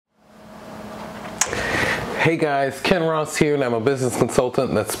Hey guys, Ken Ross here, and I'm a business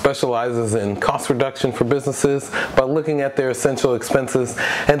consultant that specializes in cost reduction for businesses by looking at their essential expenses.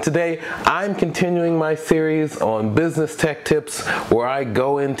 And today I'm continuing my series on business tech tips, where I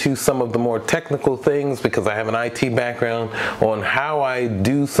go into some of the more technical things, because I have an IT background, on how I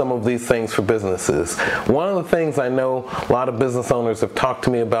do some of these things for businesses. One of the things I know a lot of business owners have talked to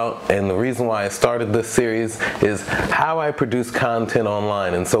me about, and the reason why I started this series, is how I produce content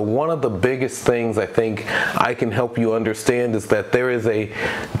online. And so one of the biggest things I think I can help you understand is that there is a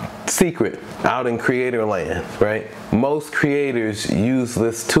secret out in creator land, right? Most creators use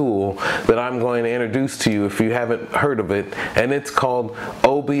this tool that I'm going to introduce to you if you haven't heard of it, and it's called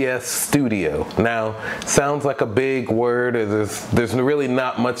OBS Studio. Now, sounds like a big word, or there's really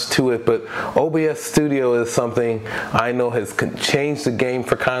not much to it, but OBS Studio is something I know has changed the game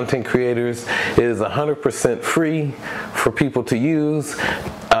for content creators. It is 100% free for people to use.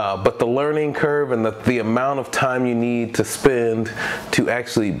 But the learning curve and the amount of time you need to spend to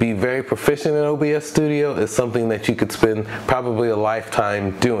actually be very proficient in OBS Studio is something that you could spend probably a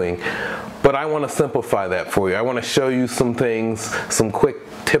lifetime doing. But I want to simplify that for you. I want to show you some things, some quick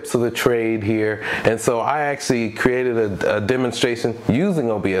tips of the trade here. And so I actually created a demonstration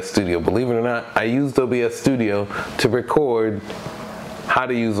using OBS Studio. Believe it or not, I used OBS Studio to record how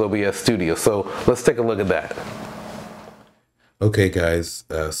to use OBS Studio. So let's take a look at that. Okay guys,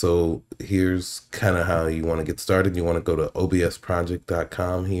 so here's kind of how you want to get started. You want to go to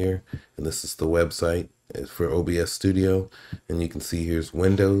obsproject.com here, and this is the website for OBS Studio, and you can see here's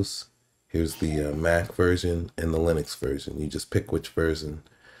Windows, here's the Mac version and the Linux version. You just pick which version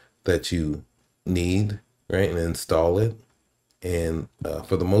that you need, right, and install it. And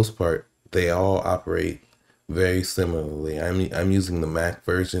for the most part, they all operate very similarly. I'm using the Mac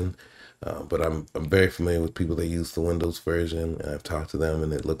version. But I'm very familiar with people that use the Windows version, and I've talked to them,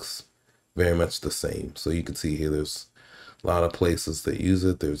 and it looks very much the same. So you can see here there's a lot of places that use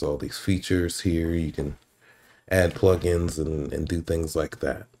it. There's all these features here. You can add plugins and do things like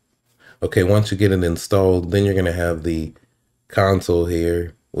that. Okay, once you get it installed, then you're going to have the console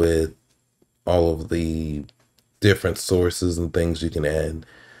here with all of the different sources and things you can add.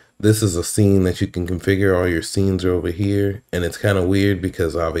 This is a scene that you can configure. All your scenes are over here, and it's kind of weird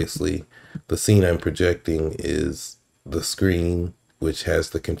because obviously the scene I'm projecting is the screen, which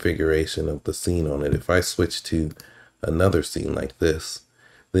has the configuration of the scene on it. If I switch to another scene like this,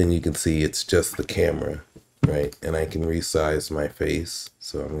 then you can see it's just the camera, right? And I can resize my face.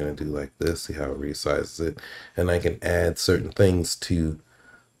 So I'm going to do like this, see how it resizes it. And I can add certain things to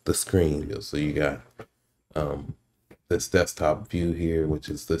the screen. So you got this desktop view here, which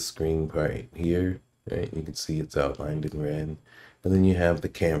is this screen right here, right? You can see it's outlined in red. And then you have the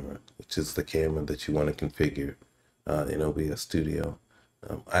camera, which is the camera that you want to configure in OBS Studio.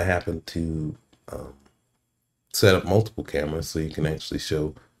 I happen to set up multiple cameras, so you can actually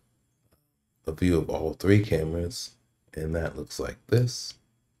show a view of all three cameras, and that looks like this.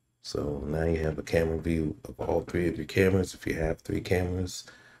 So now you have a camera view of all three of your cameras if you have three cameras.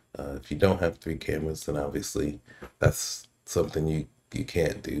 If you don't have three cameras, then obviously that's something you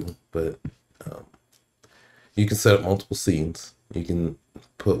can't do. But you can set up multiple scenes. You can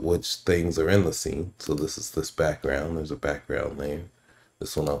put which things are in the scene. So this is this background. There's a background there.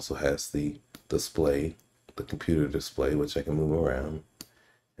 This one also has the display, the computer display, which I can move around.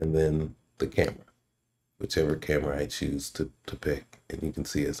 And then the camera, whichever camera I choose to pick. And you can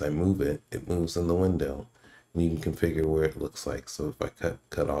see as I move it, it moves in the window. And you can configure where it looks like. So if I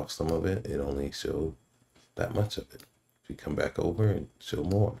cut off some of it, it only shows that much of it. If you come back over and show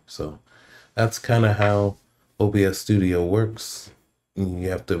more. So that's kind of how OBS Studio works. You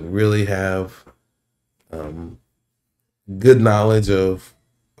have to really have good knowledge of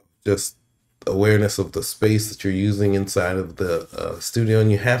just awareness of the space that you're using inside of the studio,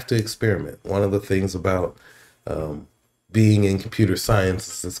 and you have to experiment. One of the things about being in computer science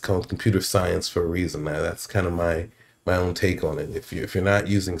is it's called computer science for a reason. Now that's kind of my own take on it. If you're not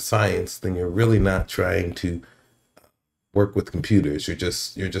using science, then you're really not trying to work with computers. You're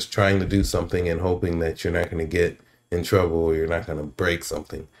just trying to do something and hoping that you're not going to get in trouble or you're not going to break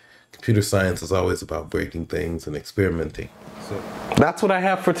something. Computer science is always about breaking things and experimenting. So that's what I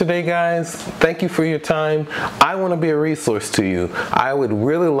have for today, guys. Thank you for your time. I want to be a resource to you. I would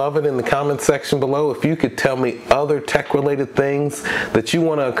really love it in the comment section below if you could tell me other tech-related things that you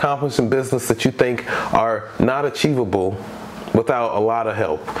want to accomplish in business that you think are not achievable without a lot of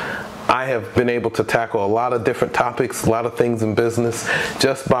help. I have been able to tackle a lot of different topics, a lot of things in business,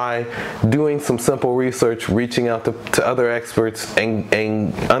 just by doing some simple research, reaching out to other experts,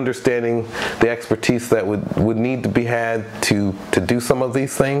 and understanding the expertise that would need to be had to do some of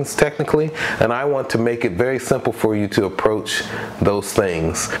these things technically. And I want to make it very simple for you to approach those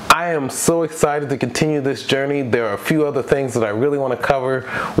things. I am so excited to continue this journey. There are a few other things that I really want to cover.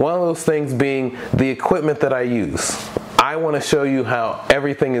 One of those things being the equipment that I use. I want to show you how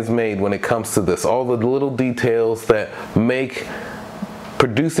everything is made when it comes to this, all the little details that make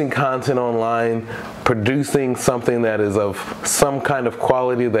producing content online, producing something that is of some kind of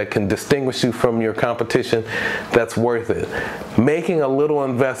quality that can distinguish you from your competition, that's worth it. Making a little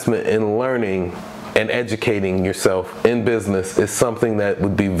investment in learning and educating yourself in business is something that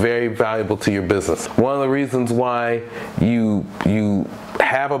would be very valuable to your business. One of the reasons why you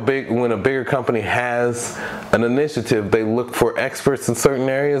have when a bigger company has an initiative, they look for experts in certain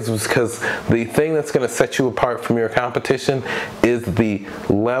areas, because the thing that's going to set you apart from your competition is the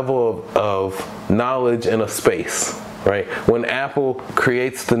level of knowledge in a space. Right? When Apple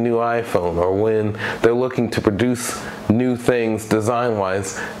creates the new iPhone, or when they're looking to produce new things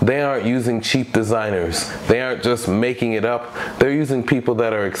design-wise, they aren't using cheap designers. They aren't just making it up. They're using people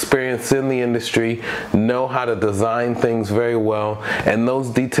that are experienced in the industry, know how to design things very well, and those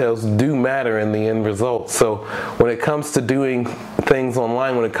details do matter in the end result. So when it comes to doing things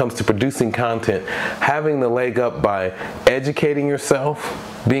online, when it comes to producing content, having the leg up by educating yourself,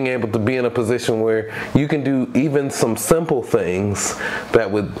 being able to be in a position where you can do even some simple things that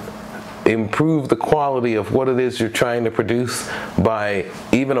would improve the quality of what it is you're trying to produce by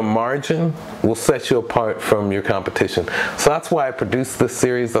even a margin, will set you apart from your competition. So that's why I produced this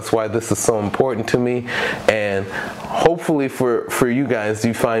series. That's why this is so important to me, and hopefully for you guys,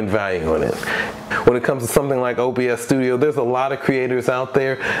 you find value in it. When it comes to something like OBS Studio, there's a lot of creators out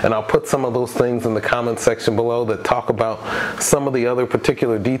there, and I'll put some of those things in the comment section below that talk about some of the other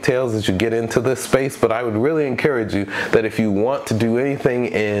particular details as you get into this space. But I would really encourage you that if you want to do anything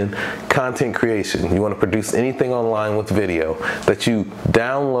in content creation, you want to produce anything online with video, that you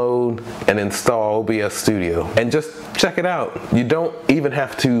download and install OBS Studio and just check it out. You don't even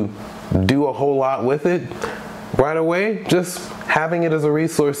have to do a whole lot with it right away. Just having it as a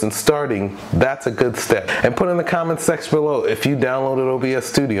resource and starting, that's a good step. And put in the comment section below if you downloaded OBS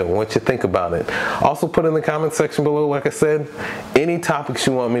Studio and what you think about it. Also put in the comment section below, like I said, any topics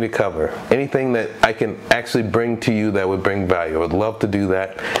you want me to cover, anything that I can actually bring to you that would bring value. I would love to do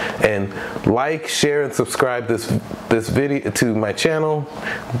that. And like, share, and subscribe this video to my channel.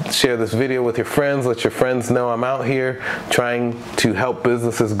 Share this video with your friends. Let your friends know I'm out here trying to help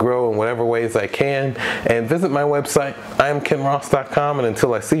businesses grow in whatever ways I can. And visit my website, IamKenRoss.com, and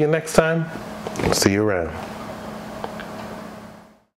until I see you next time, see you around.